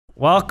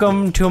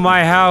Welcome to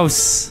my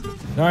house.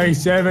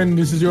 Nice, Evan.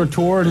 This is your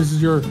tour. This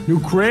is your new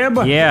crib.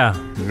 Yeah.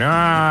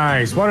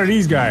 Nice. What are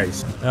these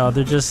guys? Oh,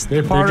 they're just.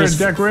 They part of the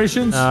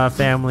decorations?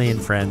 Family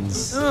and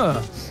friends.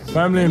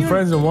 Family and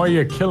friends, and why are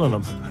you killing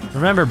them?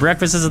 Remember,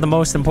 breakfast is the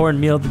most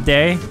important meal of the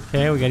day.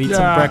 Okay, we gotta eat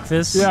some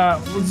breakfast.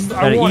 Yeah,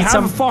 I won't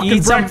have a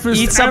fucking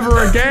breakfast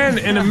ever again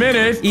in a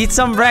minute. Eat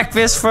some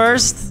breakfast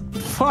first.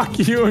 Fuck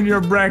you and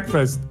your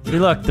breakfast. Hey,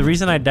 look, the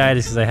reason I died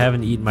is because I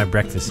haven't eaten my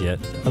breakfast yet.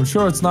 I'm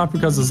sure it's not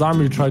because the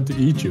zombie tried to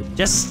eat you.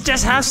 Just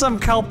have some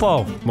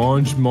Kelpo.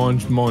 Munch,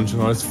 munch, munch.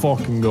 Now let's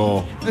fucking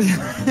go.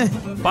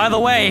 By the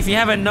way, if you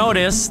haven't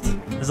noticed,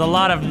 there's a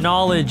lot of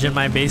knowledge in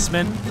my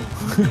basement.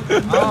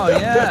 Oh,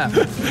 yeah.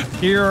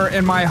 Here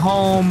in my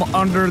home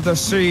under the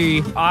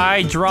sea.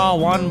 I draw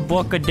one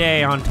book a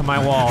day onto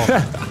my wall.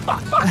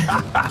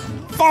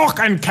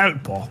 Fucking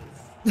Kelpo.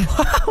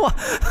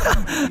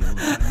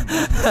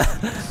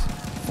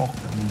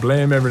 Fucking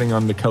blame everything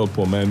on the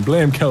Kelpo, man.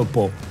 Blame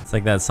Kelpo. It's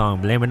like that song,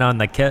 blame it on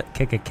the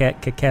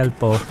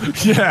Kelpo.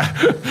 Yeah.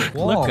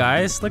 Look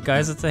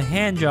guys, it's a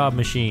hand job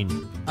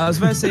machine. I was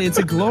about to say, it's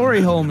a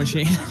glory hole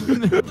machine.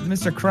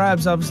 Mr.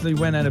 Krabs obviously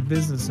went out of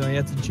business, so he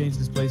had to change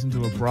this place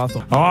into a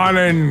brothel. Oh,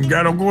 then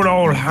get a good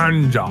old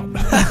hand job.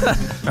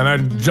 And a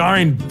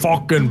giant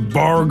fucking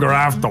burger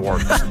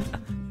afterwards.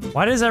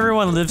 Why does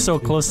everyone live so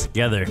close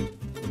together?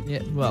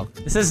 Yeah, well.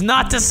 This is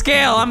not to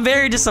scale. I'm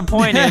very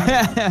disappointed.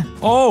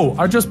 Oh,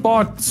 I just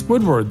bought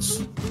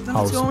Squidward's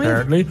house,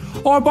 apparently.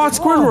 Oh, I bought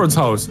Squidward's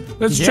house.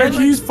 Let's check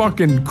his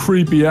fucking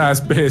creepy ass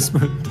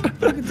basement.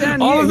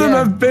 All of them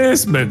have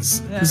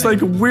basements. Yeah, it's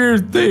like a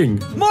weird thing.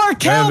 More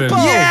Kelpo!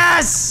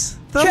 Yes!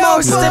 The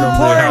most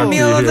important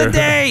meal of the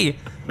day!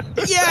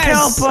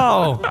 Yes!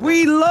 Kelpo!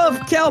 We love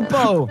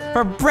Kelpo!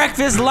 For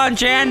breakfast,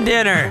 lunch, and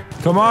dinner.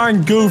 Come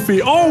on,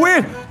 Goofy. Oh,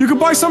 wait! You can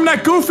buy some of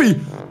that Goofy!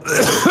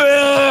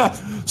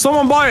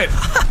 Someone buy it!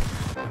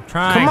 I'm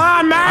trying. Come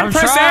on, man! I'm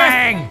press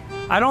trying! F.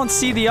 I don't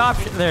see the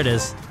option. There it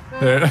is.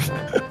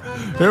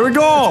 Here we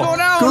go! Let's go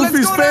down,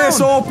 Goofy's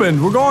face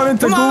opened. We're going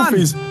into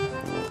Goofy's.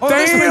 Oh,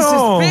 damn! This place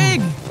is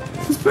big!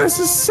 This place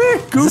is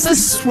sick! Goofy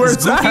swears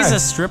is Goofy's a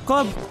strip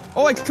club?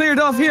 Oh, it's cleared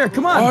off here.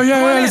 Come on. Oh,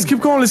 yeah, let's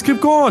keep going. Let's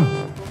keep going.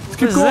 Let's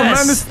keep going,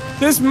 man.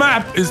 This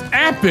map is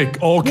epic.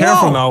 Oh,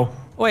 careful now.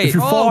 Wait, if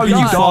you fall, you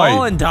die.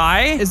 fall and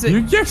die? Is it?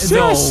 Yes,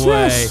 no yes, way.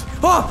 yes.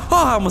 Oh,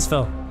 I almost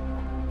fell.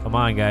 Come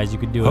on, guys, you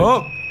can do it.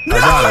 Oh, I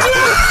got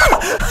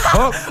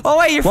it. Oh,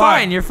 wait, you're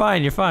fine. You're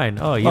fine. You're fine.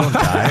 Oh, you don't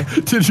die.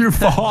 Did you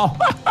fall?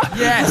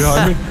 Yes. You know what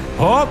I mean?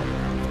 Hop.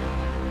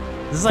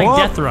 This is like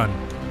Death Run.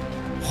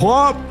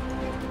 Hop.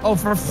 Oh,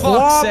 for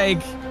fuck's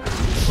sake.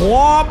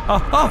 Whoop!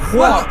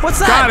 What's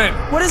that? Got it.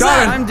 What is Got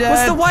that? it. I'm dead.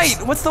 What's the white?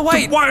 What's the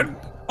white? What?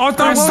 Oh, I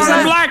thought it was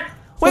that? black.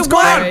 What's Wait,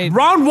 going what? on?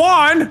 Round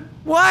one.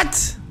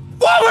 What?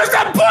 What was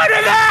the point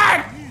of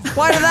that?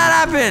 Why did that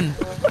happen?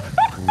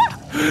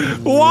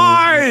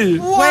 Why?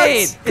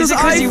 Wait, is it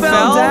because you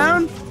fell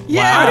down?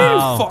 Yeah. I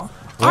didn't fall.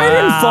 I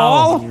didn't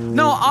fall.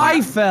 No, I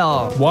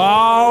fell.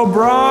 Wow,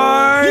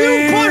 Brian.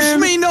 You pushed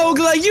me,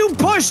 Nogla. You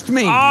pushed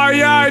me. Oh,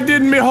 yeah, I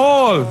did me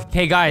hole.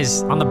 Hey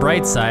guys, on the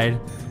bright side,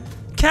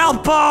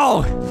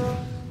 Kelpo!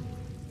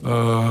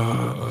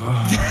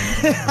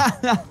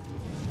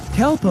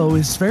 Kelpo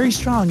is very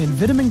strong in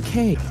vitamin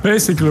K.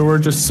 Basically, we're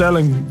just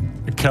selling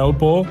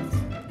Kelpo,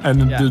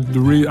 and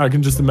I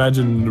can just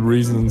imagine the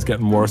reasons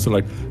getting worse. So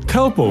like,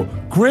 Kelpo,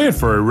 great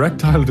for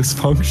erectile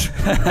dysfunction.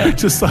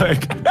 Just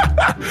like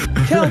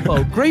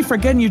Kelpo, great for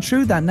getting you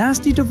through that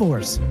nasty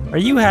divorce. Are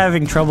you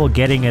having trouble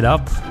getting it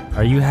up?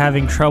 Are you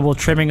having trouble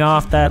trimming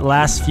off that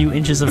last few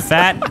inches of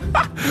fat?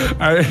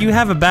 You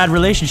have a bad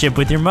relationship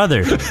with your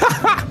mother.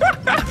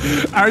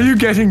 Are you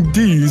getting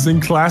D's in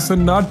class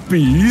and not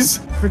B's?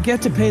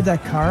 Forget to pay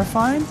that car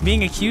fine?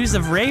 Being accused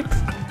of rape?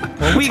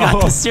 Well, we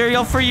got the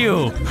cereal for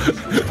you.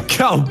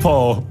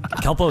 Kelpo.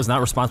 Kelpo is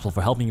not responsible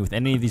for helping you with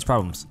any of these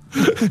problems.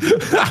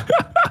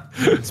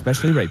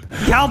 Especially rape.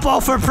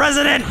 Kelpo for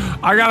president!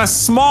 I got a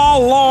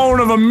small loan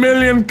of 1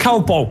 million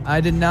Kelpo.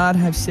 I did not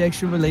have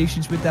sexual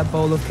relations with that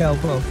bowl of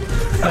Kelpo.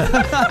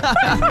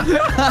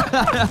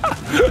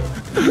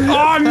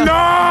 Oh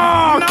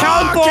no!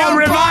 Kelpo,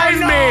 revive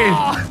me!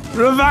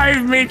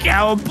 Revive me,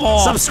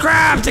 Kelpo!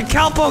 Subscribe to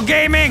Kelpo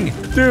Gaming!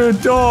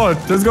 Dude, don't.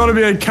 There's gonna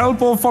be a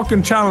Kelpo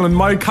fucking channel in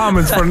my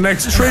comments for the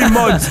next 3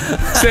 months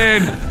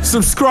saying,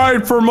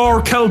 subscribe for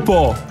more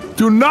Kelpo.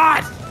 Do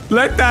not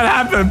let that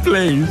happen,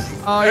 please.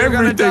 Oh, you're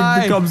Everything gonna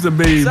die. becomes a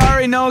meme.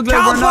 Sorry, Nogla,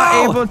 we're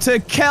not able to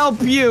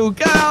kelp you.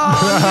 Go!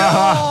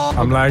 No.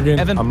 I'm lagging.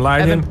 Evan, I'm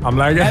lagging. Evan, I'm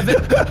lagging.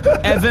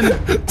 Evan.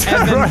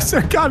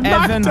 Got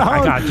knocked Evan. down.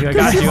 I got you, I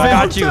got you, I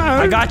got you,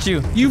 I got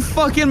you. You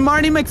fucking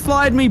Marty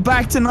McFly'd me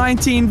back to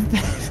 19.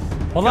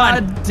 Hold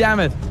on. God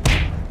damn it.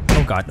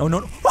 Oh god, no,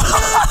 no.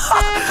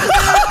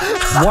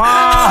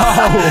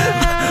 Wow!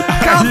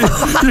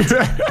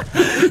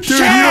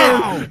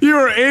 Dude, you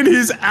were in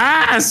his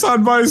ass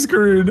on my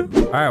screen.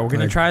 Alright, we're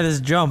gonna try this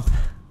jump.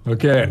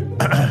 Okay.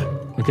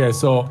 Okay,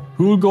 so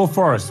who will go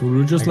first? Will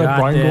we just let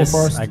Brian go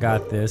first? I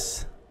got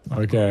this.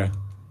 Okay.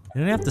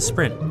 You don't have to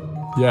sprint.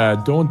 Yeah,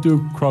 don't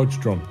do crouch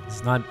jump.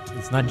 It's not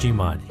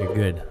Gmod. You're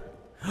good.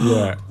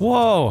 Yeah.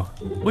 Whoa.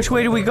 Which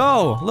way do we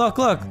go? Look,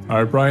 look.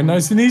 All right, Brian.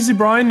 Nice and easy,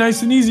 Brian.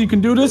 Nice and easy. You can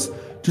do this.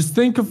 Just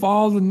think of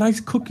all the nice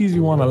cookies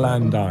you want to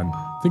land on.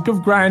 Think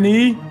of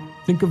Granny.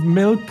 Think of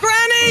milk.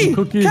 Granny!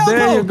 Cookies. Kelpo!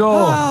 There you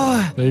go.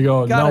 Oh, There you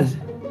go. got Now,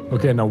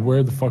 okay, now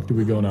where the fuck do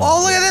we go now?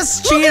 Oh, look at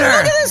this cheater.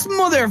 Look at this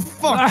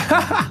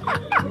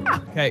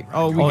motherfucker! Okay, we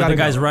gotta the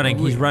guy's go. running.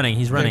 He's running.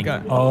 He's running.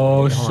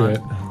 Oh shit.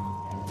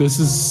 This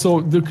is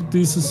so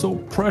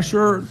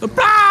pressure.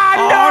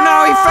 Oh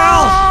no, he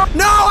fell!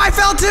 No, I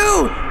fell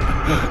too!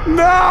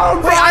 No,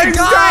 Wait, I Brian,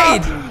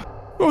 died!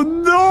 stop! Oh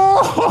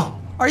no!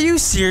 Are you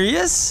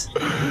serious?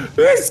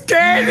 This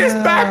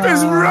map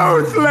is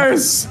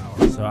ruthless!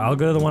 So I'll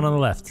go to the one on the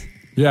left.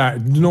 Yeah,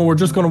 no, we're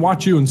just gonna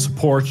watch you and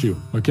support you,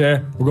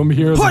 okay? We're gonna be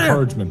here as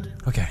encouragement.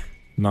 Okay.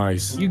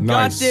 Nice. You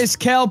got this,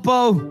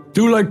 Kelpo.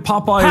 Do like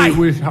Popeye Hi.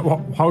 with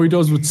how he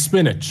does with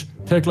spinach.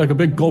 Take like a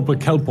big gulp of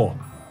Kelpo.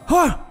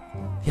 Huh.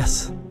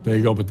 Yes. There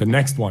you go, but the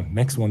next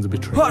one's a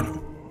bit tricky. Huh.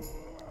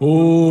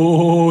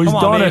 Oh, he's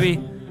Come on, done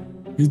baby. it.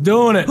 He's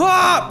doing it.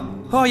 Huh.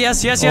 Oh,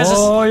 yes, yes, yes.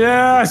 Oh,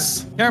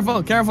 yes.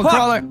 Careful,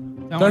 crawler.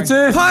 Don't That's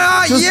worry. it.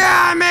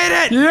 Yeah, I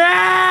made it!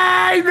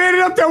 Yeah, he made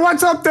it up there.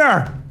 What's up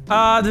there?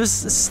 There's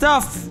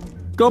stuff.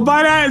 Go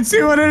by that and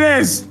see what it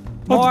is.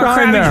 What's More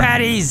behind Krabby there?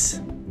 Patties.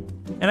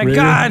 And a Really?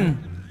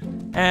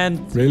 gun.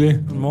 And Really?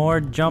 more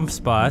jump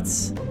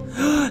spots.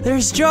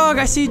 There's Jug.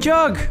 I see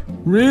Jug.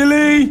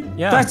 Really?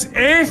 Yeah. That's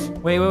it?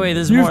 Wait.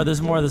 There's You've- more.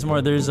 There's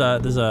more. There's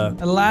a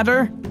A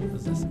ladder.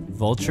 what's this?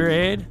 Vulture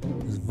aid.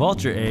 There's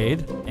Vulture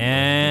aid.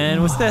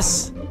 And what's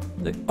this?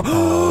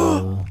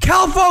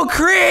 Kelpo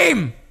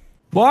cream.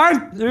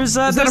 What? There's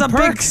that a a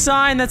perk? big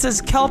sign that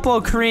says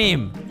Kelpo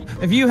cream.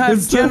 If you have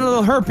It's the-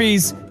 genital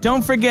herpes,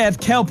 don't forget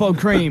Kelpo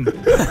cream.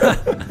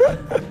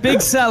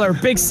 Big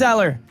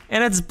seller.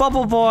 And it's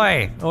Bubble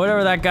Boy, or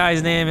whatever that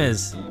guy's name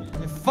is.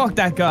 Fuck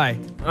that guy.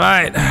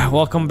 Alright,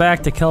 welcome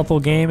back to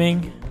Kelpo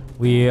Gaming.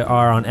 We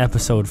are on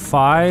episode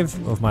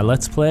 5 of my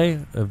Let's Play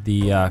of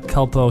the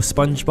Kelpo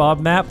SpongeBob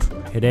map.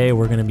 Today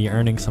we're going to be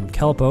earning some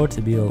Kelpo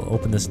to be able to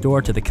open this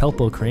door to the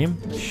Kelpo cream.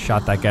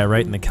 Shot that guy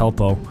right in the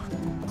Kelpo.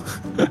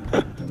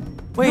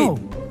 Wait, No.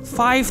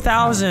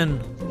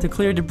 5,000 to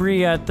clear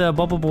debris at the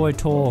Bubble Boy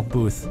toll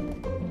booth.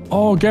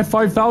 Oh, get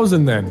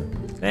 5,000 then.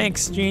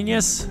 Thanks,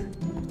 genius.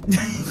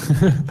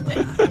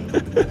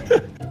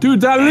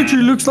 Dude, that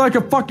literally looks like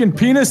a fucking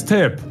penis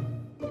tip.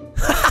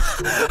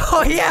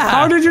 Oh yeah!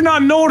 How did you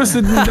not notice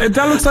it?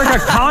 That looks like a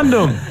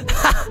condom.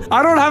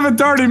 I don't have a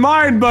dirty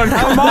mind, but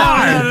come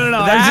on. No.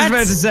 I was just about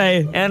to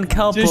say. And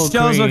Kelpo Just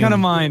shows what cream. kind of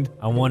mind.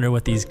 I wonder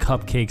what these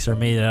cupcakes are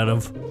made out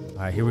of.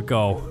 Alright, here we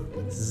go.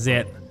 This is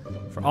it.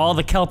 For all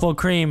the Kelpo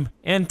cream.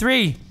 In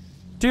 3,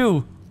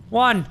 2,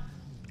 1.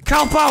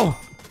 Kelpo!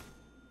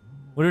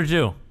 What did it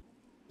do?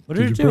 What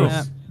did it do?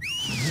 press?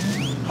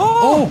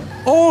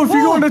 Oh, if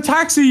you go in a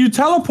taxi, you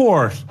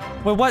teleport.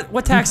 Wait, what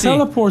You taxi?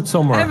 teleport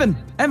somewhere. Evan,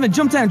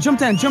 jump down.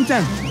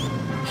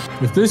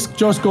 If this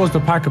just goes to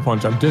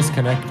Pack-a-Punch, I'm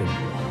disconnecting.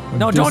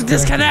 No, don't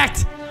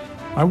disconnect!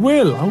 I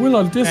will.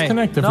 I'll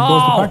disconnect if it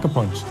goes to No.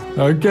 Pack-a-Punch.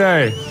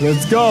 Okay,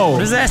 let's go.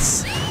 What is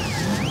this?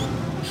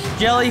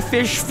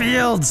 Jellyfish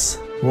Fields.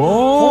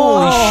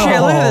 Whoa. Holy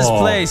shit, look at this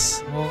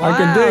place. I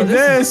can dig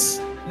this.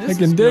 I this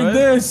can is dig good.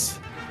 this.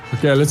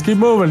 Okay, let's keep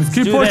moving. Let's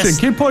keep do pushing. this.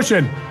 Keep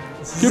pushing.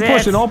 Keep is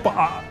pushing. it. Open.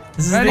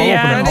 This is Ready? the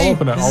Yeah, end. ready? I'll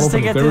open it. This I'll is to open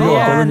it. get There to we the go.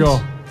 There we end.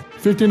 go.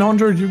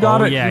 1,500. You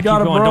got Oh it. yeah, You keep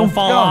got it, going. bro. Don't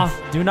fall Go.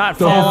 off. Do not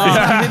fall Don't- off.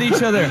 Yeah. Hit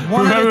each other.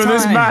 One at a Remember,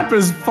 this time. map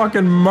is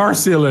fucking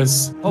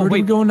merciless. Where do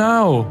we wait. go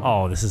now?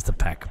 Oh, this is the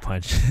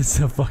Pack-a-Punch. It's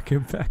the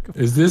fucking Pack-a-Punch.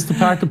 Is this the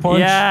Pack-a-Punch?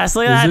 Yes,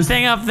 look Is at that this-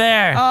 thing up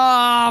there.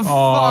 Oh, Oh,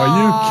 are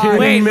you kidding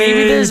Wait, me?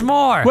 maybe there's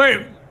more.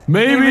 Wait,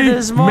 maybe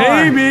there's more.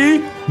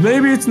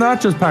 maybe it's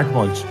not just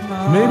Pack-a-Punch.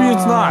 Maybe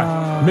it's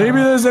not. Maybe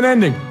there's an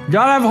ending.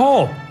 Gotta have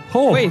hope.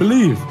 Hope, Wait.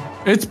 believe.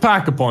 It's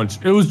Pack-a-Punch.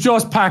 It was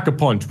just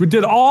Pack-a-Punch. We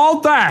did all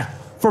that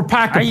for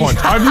Pack-a-Punch.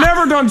 I've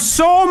never done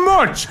so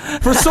much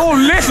for so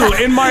little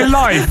in my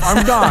life.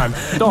 I'm gone.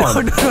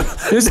 Done.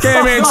 This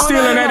game ain't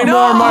stealing any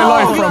more of my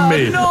life from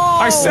me.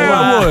 I said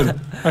I would.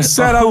 I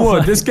said I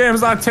would. This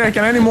game's not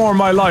taking any more of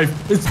my life.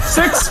 It's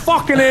 6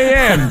 fucking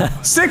a.m.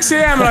 6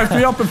 a.m. and I have to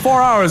be up in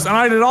 4 hours, and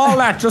I did all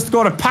that just to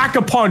go to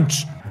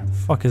Pack-a-Punch.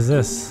 Fuck is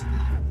this?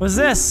 What's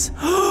this?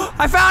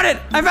 I found it!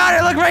 I found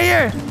it! Look right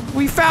here!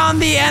 We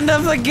found the end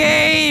of the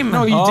game!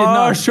 No, you did Oh,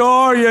 not.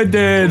 sure you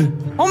did.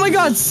 Oh my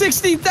god,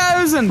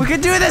 60,000! We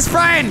can do this,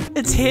 Brian!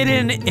 It's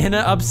hidden in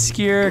an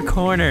obscure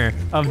corner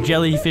of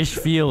Jellyfish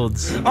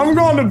Fields. I'm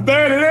going to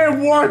bed. It ain't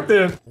worth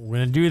it. We're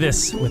gonna do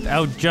this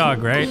without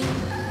Jug, right?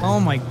 Oh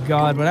my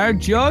god, but our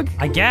jug?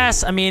 I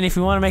guess. I mean, if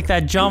we want to make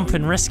that jump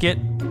and risk it.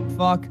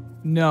 Fuck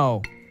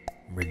no.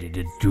 Ready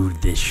to do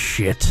this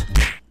shit.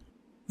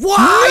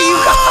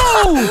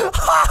 Wow! You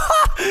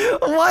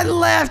got one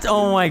left!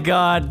 Oh my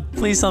god.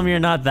 Please tell me you're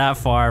not that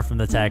far from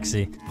the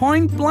taxi.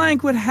 Point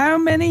blank with how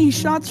many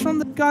shots from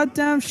the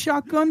goddamn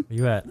shotgun? Where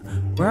you at?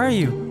 Where are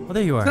you? Oh,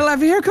 there you are. To the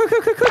left here,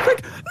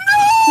 quick!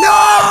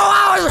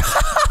 No!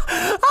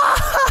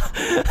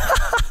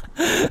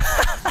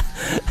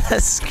 A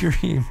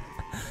scream.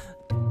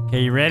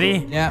 Okay, you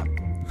ready? Yeah.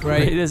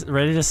 Great.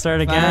 Ready to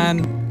start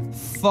again?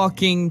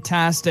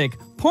 Fan-fucking-tastic.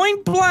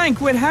 Point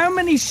blank with how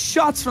many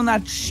shots from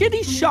that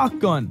shitty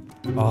shotgun?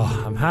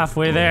 Oh, I'm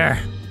halfway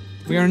there.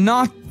 We are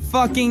not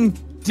fucking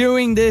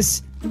doing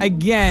this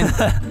again.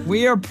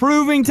 We are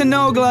proving to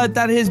Nogla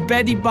that his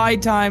Betty Bye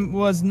time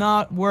was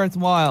not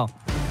worthwhile.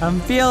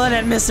 I'm feeling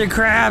it, Mr.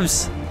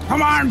 Krabs.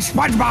 Come on,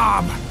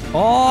 SpongeBob!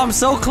 Oh, I'm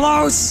so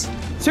close.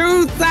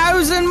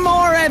 2,000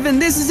 more, Evan.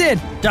 This is it.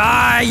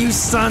 Die, you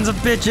sons of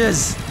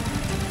bitches.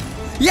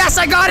 Yes,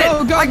 I got it.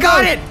 Go, I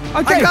got go. it.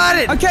 Okay. I got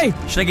it. Okay.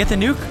 Should I get the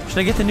nuke? Should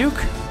I get the nuke?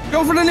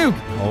 Go for the nuke.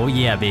 Oh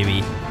yeah,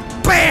 baby.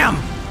 Bam!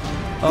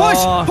 Push,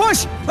 Oh,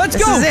 push. Let's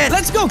this go. is it.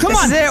 Let's go. Come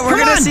this on. This is it. We're Come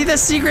gonna on. see the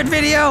secret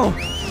video.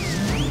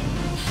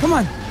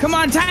 Come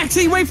on,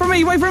 taxi. Wait for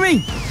me. Wait for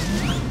me.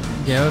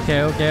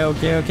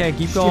 Okay.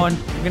 Keep going.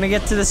 We're gonna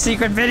get to the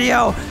secret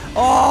video.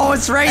 Oh,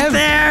 it's right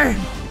there.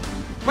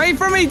 Wait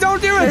for me.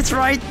 Don't do it. It's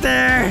right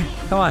there.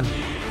 Come on.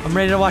 I'm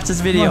ready to watch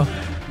this video.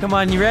 Come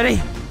on, you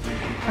ready?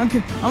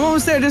 Okay, I'm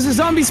almost there. There's a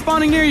zombie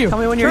spawning near you. Tell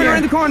me when you're Turn here.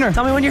 around the corner.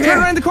 Tell me when you're Turn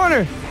here. around the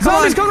corner. Come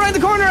Zombies on. come around the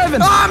corner, Evan.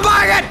 Oh, I'm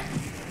buying it.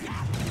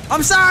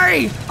 I'm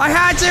sorry. I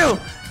had to.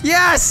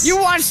 Yes. You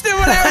watched it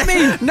without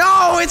me.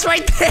 No, it's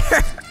right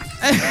there.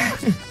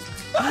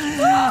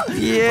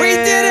 Yeah. We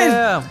did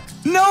it.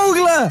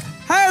 Nogla,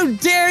 how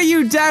dare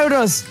you doubt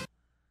us?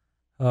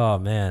 Oh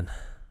man.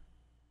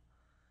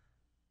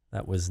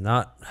 That was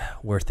not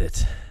worth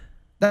it.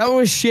 That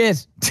was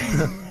shit.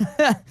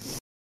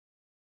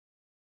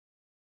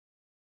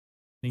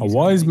 A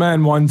wise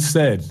man once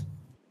said,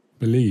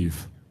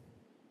 believe.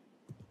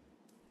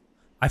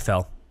 I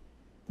fell.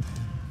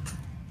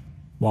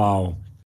 Wow.